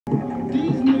These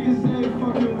niggas ain't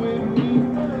fucking with me.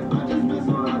 I just been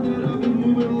so hot that I've been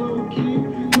moving low key.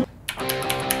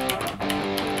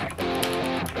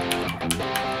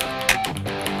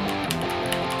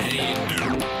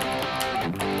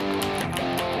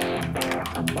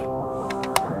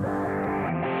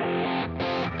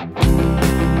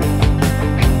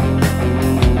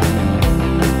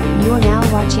 You are now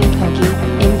watching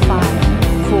KOQI in 5,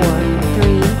 4,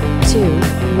 3,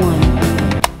 2, 1.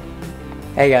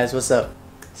 Hey guys, what's up?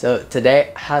 So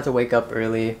today I had to wake up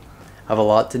early. I have a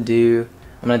lot to do.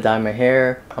 I'm gonna dye my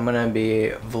hair. I'm gonna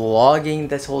be vlogging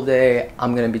this whole day.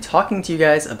 I'm gonna be talking to you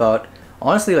guys about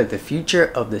honestly like the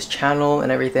future of this channel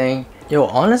and everything. Yo,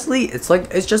 honestly, it's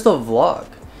just a vlog.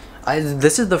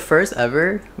 This is the first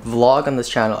ever vlog on this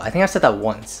channel. I think I said that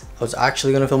once. I was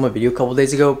actually gonna film a video a couple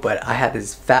days ago, but I had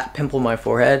this fat pimple on my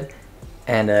forehead,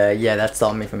 and yeah, that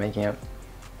stopped me from making it.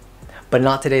 But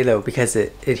not today though, because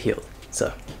it healed.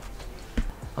 So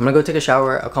I'm gonna go take a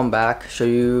shower. I'll come back, show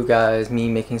you guys me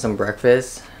making some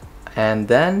breakfast, and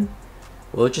then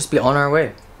we'll just be on our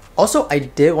way. Also, I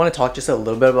did want to talk just a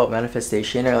little bit about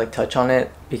manifestation, or like touch on it,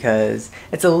 because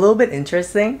it's a little bit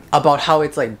interesting about how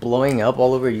it's like blowing up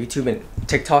all over YouTube and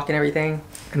TikTok and everything.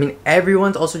 I mean,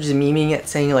 everyone's also just memeing it,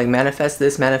 saying like manifest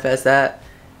this, manifest that,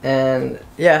 and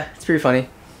yeah, it's pretty funny.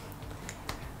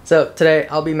 So today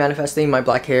I'll be manifesting my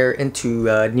black hair into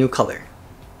a new color.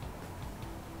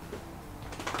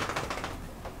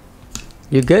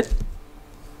 You good?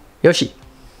 Yoshi,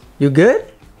 you good?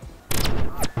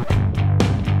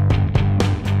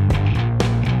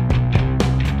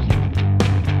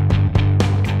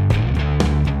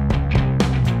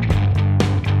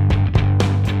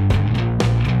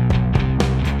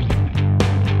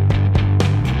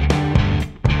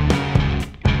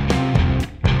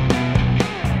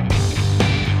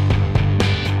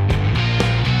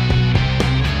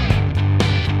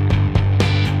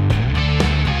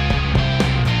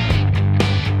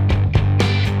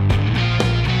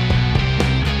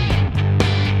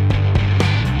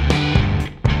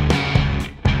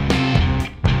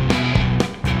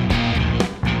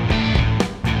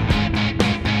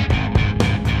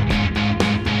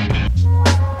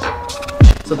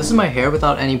 So this is my hair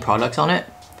without any products on it.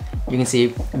 You can see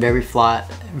very flat,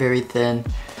 very thin,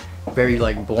 very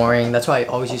like boring. That's why I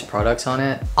always use products on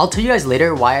it. I'll tell you guys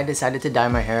later why I decided to dye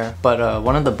my hair, but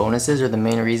one of the bonuses or the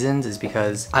main reasons is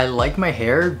because I like my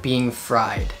hair being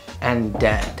fried and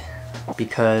dead,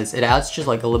 because it adds just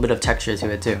like a little bit of texture to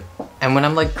it too. And when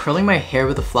I'm like curling my hair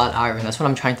with a flat iron, that's what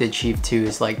I'm trying to achieve too,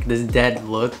 is like this dead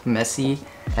look, messy.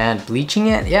 And bleaching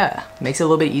it, yeah, makes it a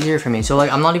little bit easier for me. So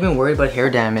like I'm not even worried about hair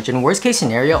damage. And worst case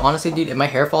scenario, honestly dude, if my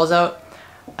hair falls out,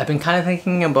 I've been kind of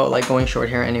thinking about like going short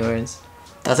hair anyways.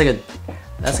 That's like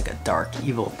a dark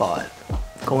evil thought.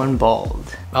 Going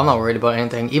bald. I'm not worried about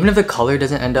anything. Even if the color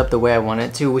doesn't end up the way I want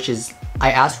it to, which is,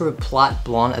 I asked for a plaid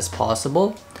blonde as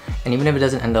possible. And even if it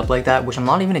doesn't end up like that, which I'm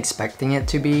not even expecting it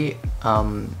to be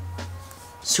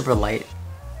super light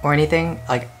or anything,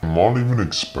 like I'm not even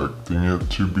expecting it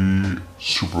to be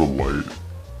super light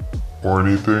or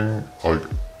anything, like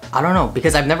I don't know,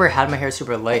 because I've never had my hair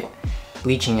super light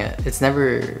bleaching it. It's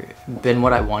never been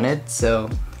what I wanted,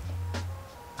 so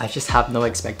I just have no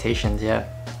expectations. Yeah.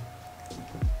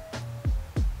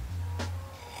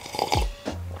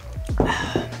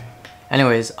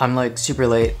 Anyways, I'm like super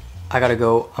late. I gotta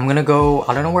go. I'm gonna go,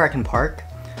 I don't know where I can park,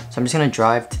 so I'm just gonna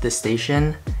drive to the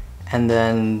station and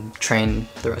then train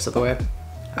the rest of the way.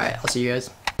 All right, I'll see you guys.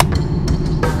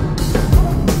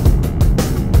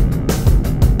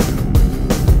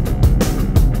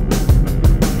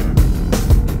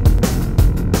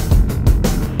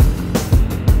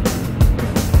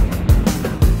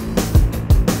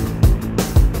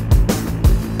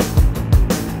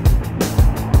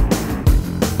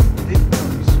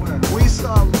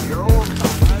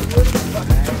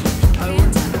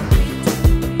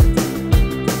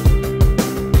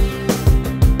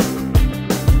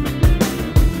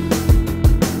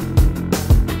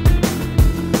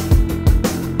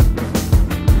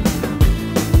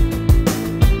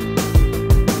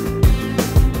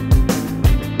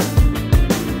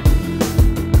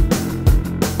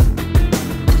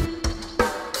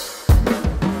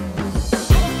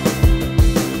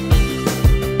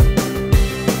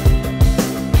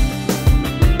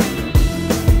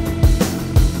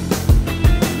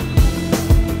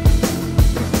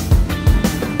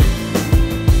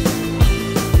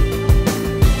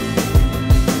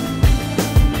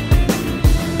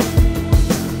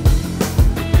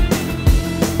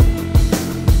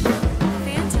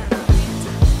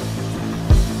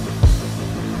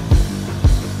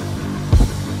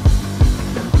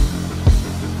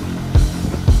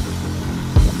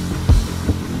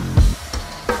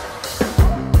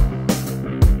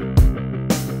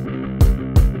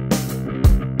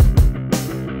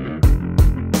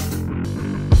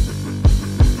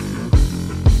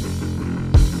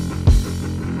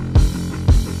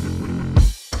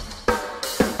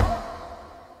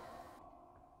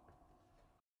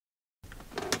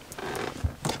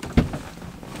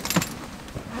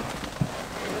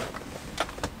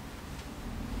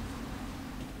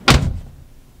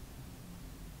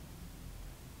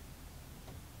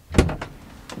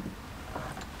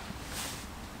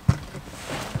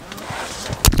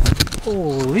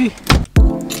 Holy.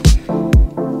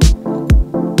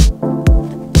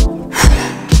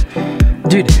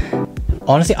 Dude,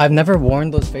 honestly, I've never worn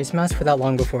those face masks for that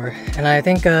long before. And I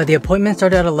think the appointment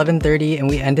started at 11:30 and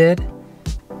we ended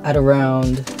at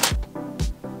around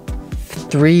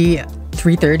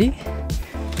 3:30.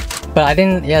 But I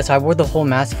didn't, yeah, so I wore the whole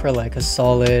mask for like a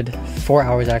solid 4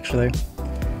 hours actually.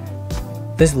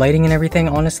 This lighting and everything,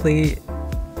 honestly,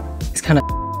 is kind of.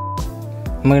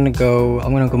 I'm gonna go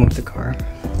move the car.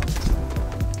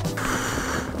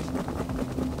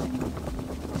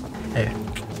 Hey,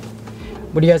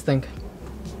 what do you guys think?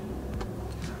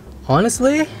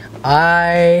 Honestly,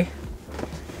 I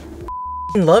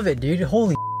love it, dude.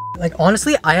 Holy, like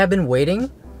honestly, I have been waiting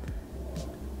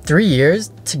 3 years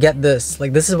to get this.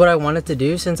 Like this is what I wanted to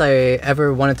do since I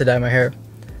ever wanted to dye my hair.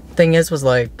 Thing is, was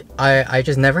like I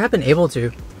just never have been able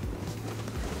to.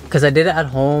 Because I did it at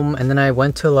home and then I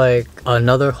went to like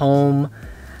another home.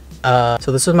 So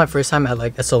this was my first time at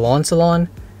like a salon.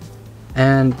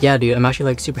 And yeah, dude, I'm actually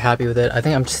like super happy with it. I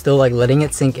think I'm still like letting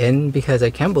it sink in because I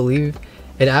can't believe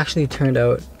it actually turned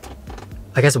out,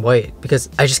 I guess, white. Because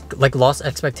I just like lost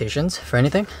expectations for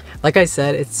anything. Like I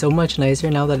said, it's so much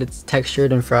nicer now that it's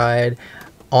textured and fried.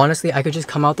 Honestly, I could just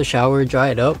come out the shower, dry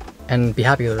it up, and be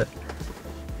happy with it.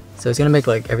 So it's gonna make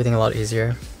like everything a lot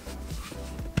easier.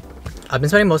 I've been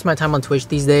spending most of my time on Twitch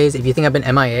these days. If you think I've been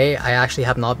MIA, I actually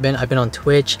have not been. I've been on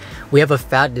Twitch. We have a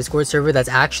fat Discord server that's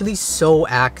actually so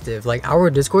active. Like our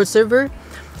Discord server,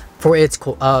 for its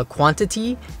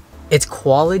quantity, its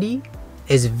quality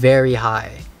is very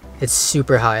high. It's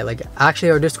super high. Like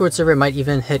actually our Discord server might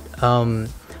even hit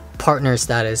partner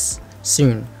status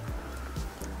soon.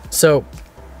 So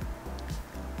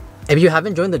if you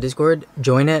haven't joined the Discord,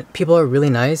 join it. People are really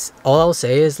nice. All I'll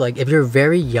say is like if you're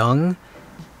very young,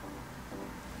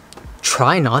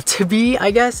 try not to be, I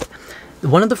guess.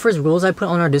 One of the first rules I put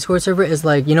on our Discord server is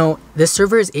like, you know, this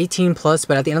server is 18 plus,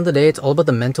 but at the end of the day, it's all about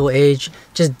the mental age.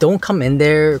 Just don't come in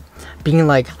there being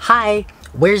like, hi,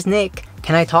 where's Nick?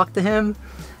 Can I talk to him?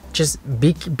 Just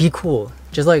be cool.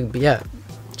 Just like, yeah,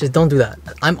 just don't do that.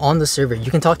 I'm on the server.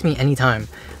 You can talk to me anytime,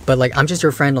 but like, I'm just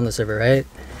your friend on the server, right?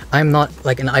 I'm not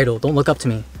like an idol. Don't look up to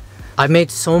me. I've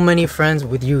made so many friends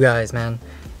with you guys, man.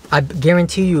 I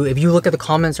guarantee you, if you look at the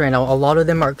comments right now, a lot of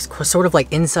them are sort of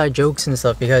like inside jokes and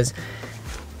stuff because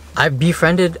I've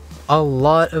befriended a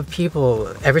lot of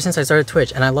people ever since I started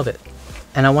Twitch and I love it.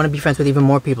 And I want to be friends with even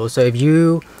more people. So if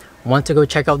you want to go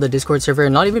check out the Discord server,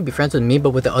 not even be friends with me, but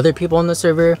with the other people on the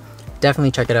server,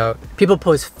 definitely check it out. People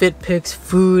post fit pics,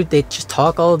 food, they just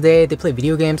talk all day, they play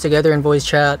video games together in voice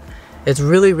chat. It's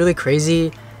really, really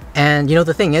crazy. And you know,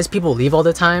 the thing is, people leave all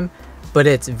the time, but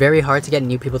it's very hard to get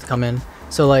new people to come in.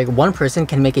 So like one person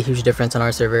can make a huge difference on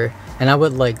our server and I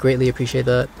would like greatly appreciate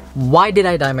that. Why did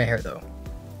I dye my hair though?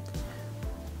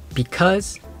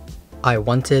 Because I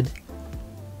wanted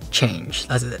change.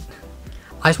 That's it.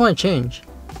 I just want to change.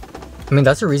 I mean,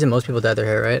 that's the reason most people dye their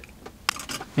hair, right?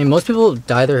 I mean, most people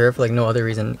dye their hair for like no other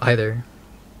reason either.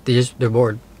 They're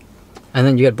bored. And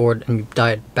then you get bored and you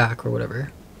dye it back or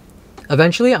whatever.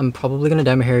 Eventually, I'm probably gonna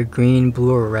dye my hair green,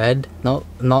 blue, or red. Not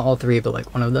all three, but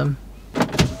like one of them.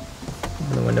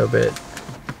 Open the window a bit.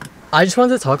 I just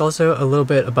wanted to talk also a little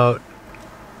bit about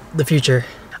the future.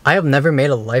 I have never made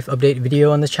a life update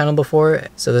video on this channel before,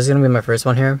 so this is gonna be my first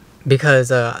one here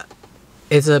because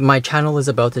my channel is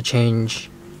about to change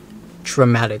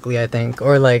dramatically, I think,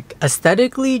 or like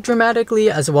aesthetically dramatically,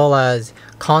 as well as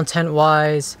content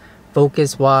wise,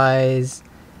 focus wise,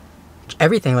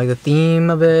 everything, like the theme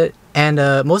of it, and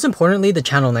most importantly the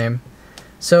channel name.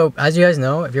 So as you guys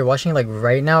know, if you're watching like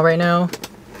right now,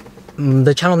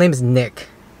 the channel name is Nick.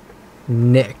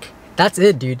 That's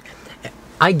it, dude.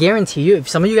 I guarantee you, if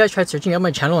some of you guys tried searching up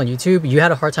my channel on YouTube, you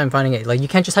had a hard time finding it. Like, you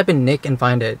can't just type in Nick and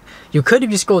find it. You could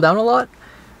if you scroll down a lot,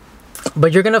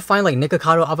 but you're gonna find like Nick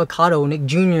Avocado, Nick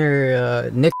Jr.,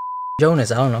 Nick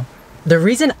Jonas, I don't know. The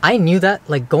reason I knew that,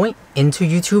 like going into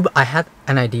YouTube, I had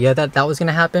an idea that that was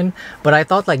gonna happen, but I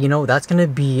thought like, you know, that's gonna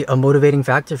be a motivating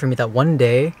factor for me that one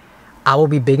day I will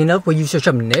be big enough where you search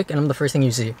up Nick and I'm the first thing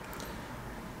you see.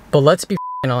 But let's be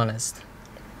honest.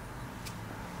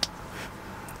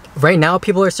 Right now,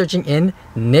 people are searching in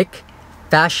Nick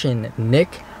fashion,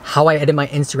 Nick how I edit my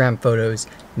Instagram photos,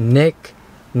 Nick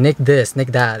this, Nick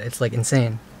that. It's like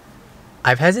insane.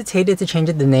 I've hesitated to change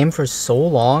the name for so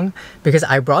long because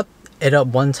I brought it up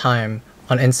one time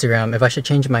on Instagram if I should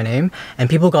change my name, and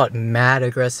people got mad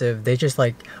aggressive. They just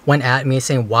like went at me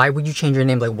saying, why would you change your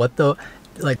name? Like, what the,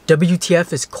 like,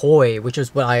 WTF is KOI, which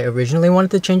is what I originally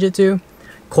wanted to change it to.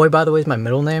 KOI, by the way, is my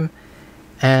middle name.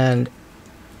 And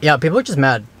yeah, people are just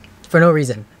mad for no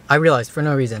reason. I realized for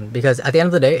no reason, because at the end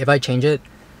of the day, if I change it,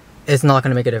 it's not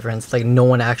gonna make a difference. Like, no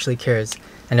one actually cares.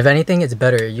 And if anything, it's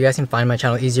better. You guys can find my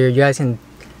channel easier. You guys can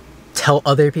tell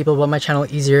other people about my channel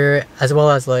easier, as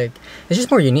well as like, it's just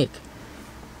more unique.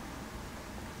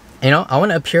 You know, I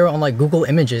want to appear on like Google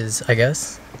Images, I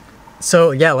guess.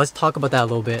 So yeah, let's talk about that a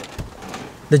little bit.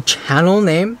 The channel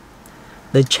name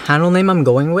I'm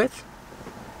going with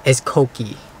is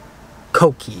KOQI.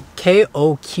 KOQI.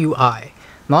 KOQI.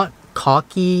 Not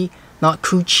KOQI, not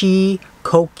KOQI,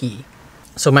 KOQI.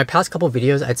 So my past couple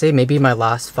videos, I'd say maybe my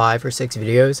last 5 or 6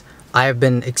 videos, I have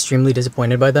been extremely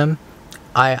disappointed by them.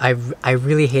 I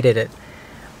really hated it.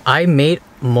 I made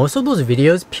most of those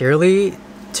videos purely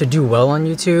to do well on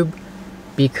YouTube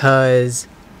because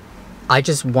I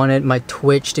just wanted my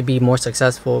Twitch to be more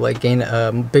successful, like gain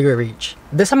a bigger reach.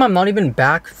 This time I'm not even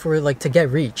back for like to get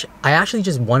reach. I actually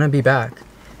just want to be back.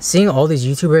 Seeing all these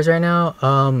YouTubers right now,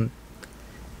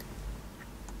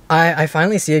 I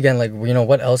finally see again, like, you know,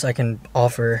 what else I can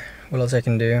offer, what else I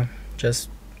can do. Just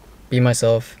be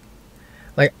myself.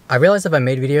 Like, I realized if I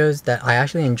made videos that I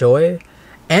actually enjoy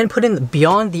and put in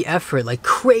beyond the effort, like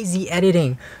crazy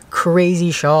editing,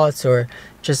 crazy shots, or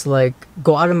just like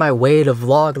go out of my way to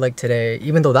vlog like today,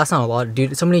 even though that's not a lot,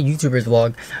 dude. So many YouTubers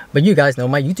vlog, but you guys know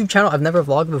my YouTube channel, I've never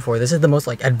vlogged before. This is the most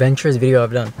like adventurous video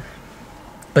I've done,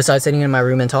 besides sitting in my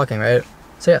room and talking, right?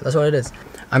 So yeah, that's what it is.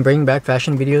 I'm bringing back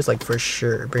fashion videos, like for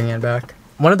sure, bringing it back.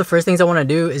 One of the first things I want to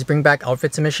do is bring back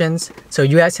outfit submissions, so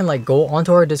you guys can like go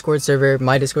onto our Discord server,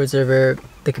 my Discord server,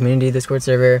 the community Discord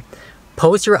server,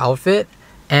 post your outfit,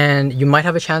 and you might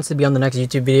have a chance to be on the next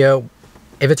YouTube video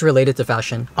if it's related to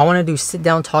fashion. I want to do sit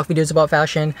down talk videos about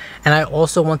fashion, and I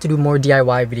also want to do more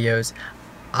DIY videos.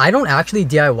 I don't actually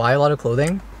DIY a lot of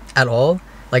clothing at all.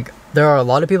 Like, there are a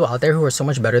lot of people out there who are so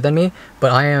much better than me,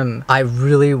 but I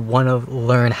really want to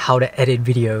learn how to edit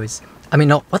videos. I mean,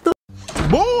 no, what the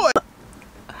boy?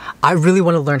 I really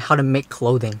want to learn how to make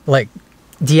clothing, like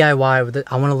DIY with it.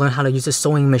 I want to learn how to use a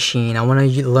sewing machine. I want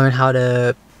to learn how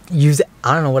to use,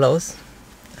 I don't know what else.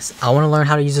 I want to learn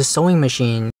how to use a sewing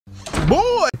machine.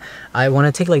 Boy! I want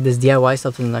to take like this DIY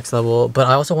stuff to the next level, but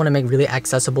I also want to make really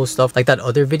accessible stuff, like that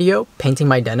other video, painting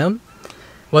my denim.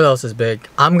 What else is big?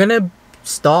 I'm gonna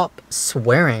stop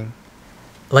swearing.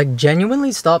 Like,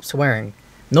 genuinely stop swearing.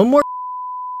 No more.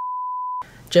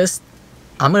 Just,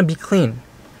 I'm gonna be clean.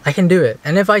 I can do it.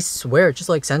 And if I swear, just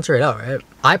like censor it out, right?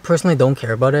 I personally don't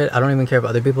care about it. I don't even care if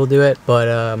other people do it.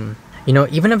 But, you know,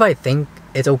 even if I think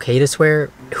it's okay to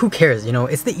swear, who cares? You know,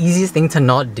 it's the easiest thing to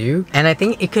not do. And I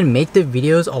think it can make the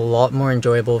videos a lot more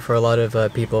enjoyable for a lot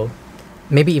of people.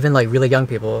 Maybe even like really young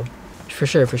people. For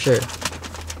sure, for sure.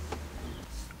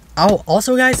 Oh,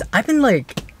 also guys, I've been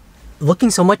like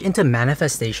looking so much into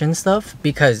manifestation stuff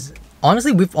because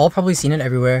honestly, we've all probably seen it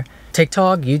everywhere.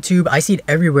 TikTok, YouTube, I see it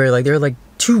everywhere. Like, there are like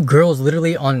 2 girls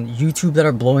literally on YouTube that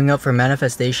are blowing up for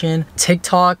manifestation.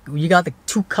 TikTok, you got the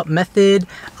 2-cup method.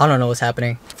 I don't know what's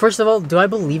happening. First of all, do I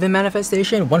believe in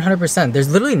manifestation? 100%.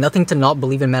 There's literally nothing to not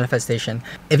believe in manifestation.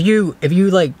 If you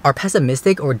like are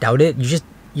pessimistic or doubt it,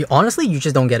 you honestly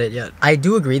just don't get it yet. I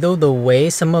do agree though, the way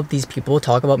some of these people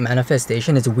talk about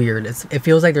manifestation is weird. It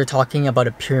feels like they're talking about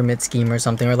a pyramid scheme or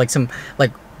something, or like some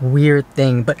like weird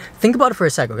thing. But think about it for a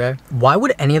sec, okay? Why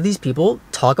would any of these people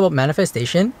talk about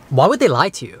manifestation? Why would they lie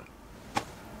to you?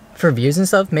 For views and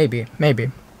stuff? Maybe.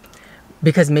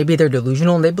 Because maybe they're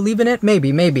delusional and they believe in it?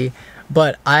 Maybe.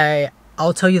 But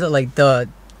I'll tell you that like the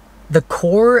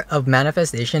core of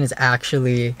manifestation is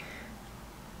actually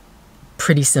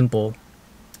pretty simple.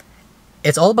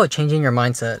 It's all about changing your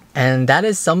mindset, and that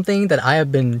is something that I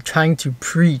have been trying to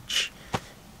preach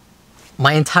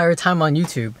my entire time on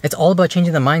YouTube. It's all about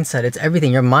changing the mindset. It's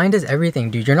everything. Your mind is everything,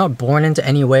 dude. You're not born into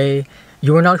any way.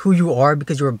 You are not who you are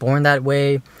because you were born that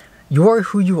way. You are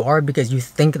who you are because you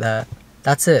think that.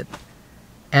 That's it.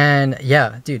 And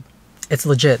yeah, dude, it's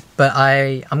legit. But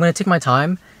I'm gonna take my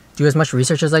time, do as much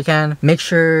research as I can, make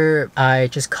sure I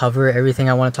just cover everything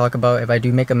I want to talk about if I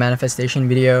do make a manifestation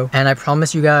video. And I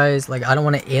promise you guys, like, I don't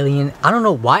want to I don't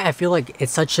know why I feel like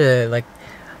it's such a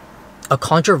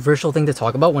controversial thing to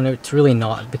talk about when it's really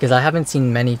not, because I haven't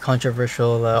seen many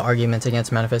controversial arguments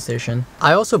against manifestation.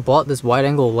 I also bought this wide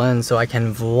angle lens so I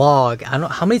can vlog. I don't know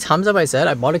how many times have I said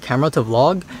I bought a camera to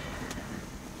vlog?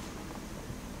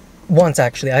 Once,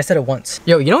 actually. I said it once.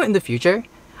 Yo, you know, in the future,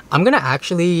 I'm gonna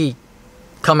actually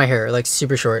cut my hair like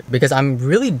super short because I'm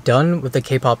really done with the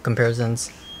K-pop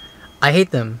comparisons. I hate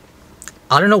them.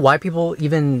 I don't know why people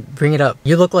even bring it up.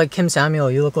 You look like Kim Samuel,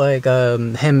 you look like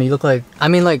him, you look like, I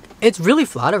mean, like, it's really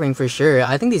flattering for sure.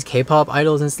 I think these K-pop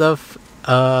idols and stuff,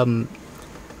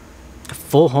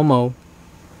 full homo,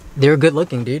 they're good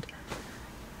looking, dude.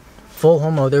 Full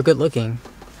homo, they're good looking.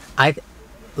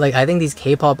 Like, I think these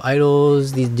K-pop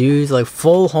idols, these dudes, like,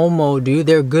 full homo, dude,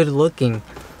 they're good looking.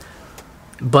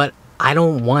 But I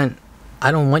don't want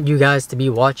you guys to be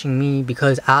watching me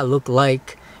because I look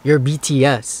like your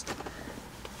BTS.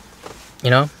 You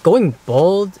know? Going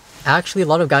bald, actually, a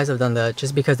lot of guys have done that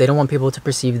just because they don't want people to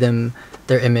perceive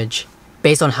their image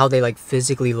based on how they, like,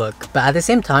 physically look. But at the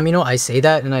same time, you know, I say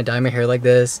that and I dye my hair like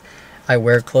this. I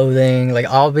wear clothing. Like,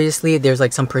 obviously, there's,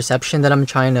 like, some perception that I'm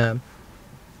trying to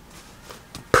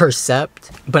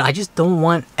percept. But I just don't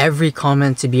want every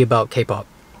comment to be about K-pop.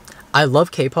 I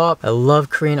love K-pop. I love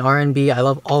Korean R&B. I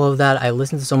love all of that. I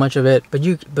listen to so much of it. But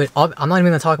I'm not even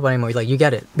gonna talk about it anymore. Like, you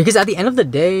get it. Because at the end of the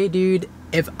day, dude,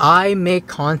 if I make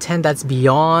content that's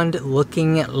beyond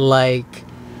looking like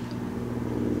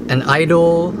an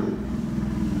idol,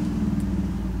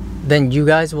 then you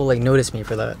guys will, like, notice me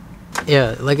for that.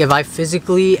 Yeah, like, if I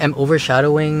physically am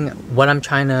overshadowing what I'm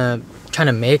trying to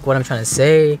make, what I'm trying to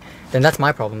say, then that's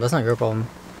my problem. That's not your problem.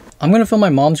 I'm gonna film my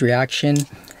mom's reaction,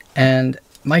 and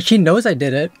she knows I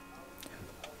did it,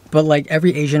 but like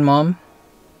every Asian mom,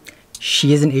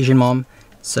 she is an Asian mom,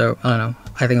 so I don't know.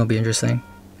 I think it'll be interesting.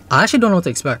 I actually don't know what to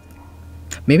expect.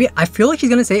 Maybe I feel like she's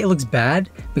gonna say it looks bad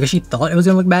because she thought it was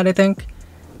gonna look bad, I think.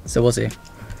 So we'll see.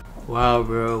 Wow,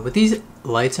 bro, with these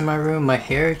lights in my room, my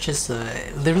hair just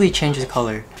literally changes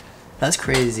color. That's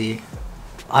crazy.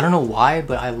 I don't know why,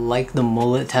 but I like the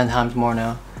mullet 10 times more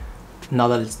now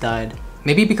that it's dyed.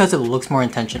 Maybe because it looks more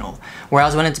intentional.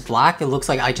 Whereas when it's black, it looks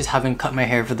like I just haven't cut my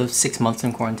hair for those 6 months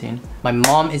in quarantine. My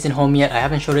mom isn't home yet. I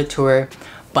haven't showed it to her,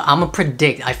 but I'm gonna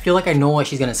predict. I feel like I know what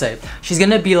she's gonna say. She's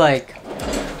gonna be like,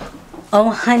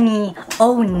 "Oh honey,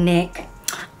 oh Nick,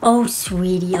 oh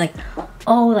sweetie," like,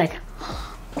 oh like,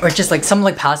 or just like some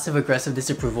like passive aggressive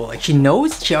disapproval. Like, she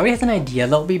knows, she already has an idea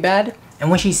that'll be bad. And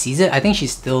when she sees it, I think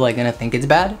she's still like gonna think it's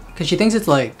bad. Cause she thinks it's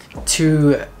like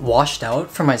too washed out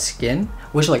for my skin.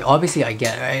 Which, like, obviously I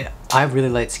get, right? I have really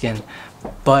light skin.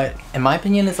 But in my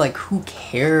opinion, it's like, who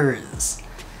cares?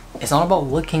 It's not about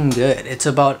looking good. It's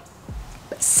about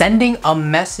sending a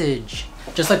message.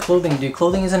 Just like clothing, dude.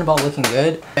 Clothing isn't about looking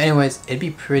good. Anyways, it'd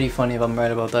be pretty funny if I'm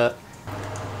right about that.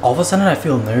 All of a sudden, I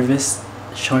feel nervous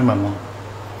showing my mom.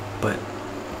 But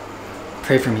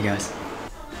pray for me, guys.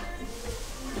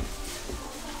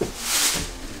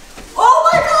 oh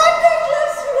my God,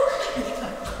 Nicholas, you look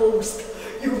like a ghost.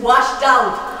 You washed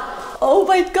out. Oh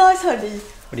my gosh, honey.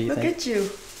 What do you think? Look at you.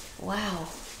 Wow.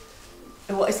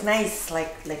 Well, it's nice.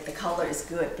 Like the color is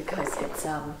good because it's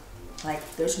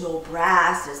like there's no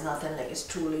brass. There's nothing. Like it's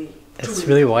truly. It's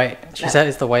really white. She said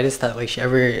it's the whitest that like she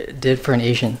ever did for an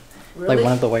Asian. Really? Like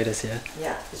one of the whitest, yeah.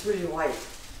 Yeah, it's really white.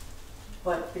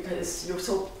 But because you're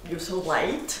so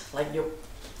light, like your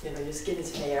skin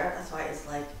is fair. That's why it's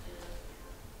like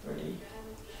really.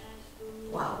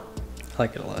 Wow. I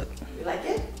like it a lot. You like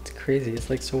it? It's crazy. It's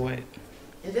like so white.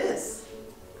 It is.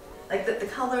 Like the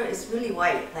color is really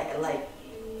white. Like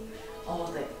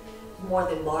almost like more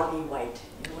than Barbie white.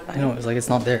 You know what I mean? I know. It's like it's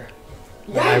not there.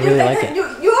 Yeah, I really like it. You're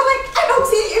like, I don't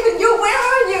see even you. Where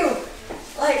are you?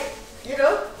 Like, you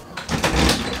know.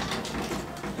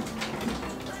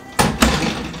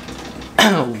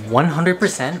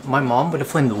 100%, my mom would have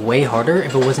flamed way harder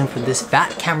if it wasn't for this fat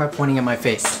camera pointing at my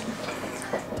face.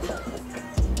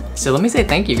 So let me say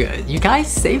thank you guys. You guys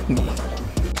saved me.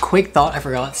 Quick thought I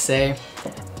forgot to say.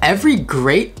 Every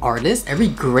great artist, every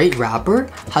great rapper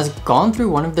has gone through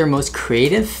one of their most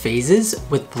creative phases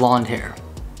with blonde hair.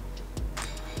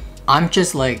 I'm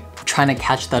just like trying to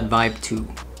catch that vibe too.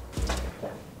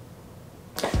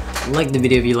 Like the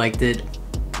video if you liked it.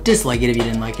 Dislike it if you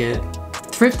didn't like it.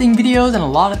 Thrifting videos and a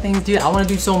lot of things, dude. I want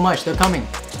to do so much. They're coming.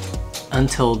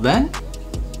 Until then,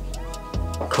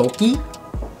 KOQI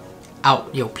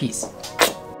out. Yo, peace.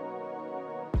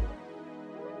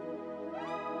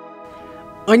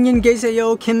 Onion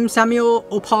Geseyo Kim Samuel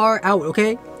Opar out,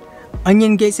 okay?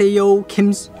 Onion Geseyo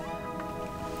Kim's.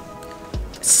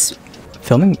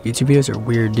 Filming YouTube videos are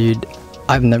weird, dude.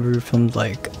 I've never filmed,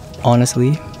 like, honestly,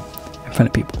 in front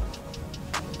of people.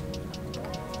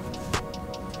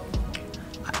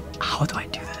 How do I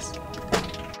do this?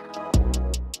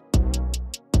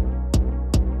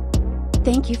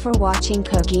 Thank you for watching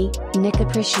KOQI. Nick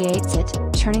appreciates it.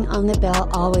 Turning on the bell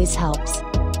always helps.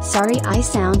 Sorry I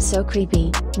sound so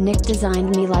creepy. Nick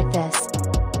designed me like this.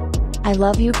 I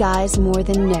love you guys more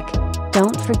than Nick.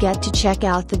 Don't forget to check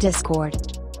out the Discord.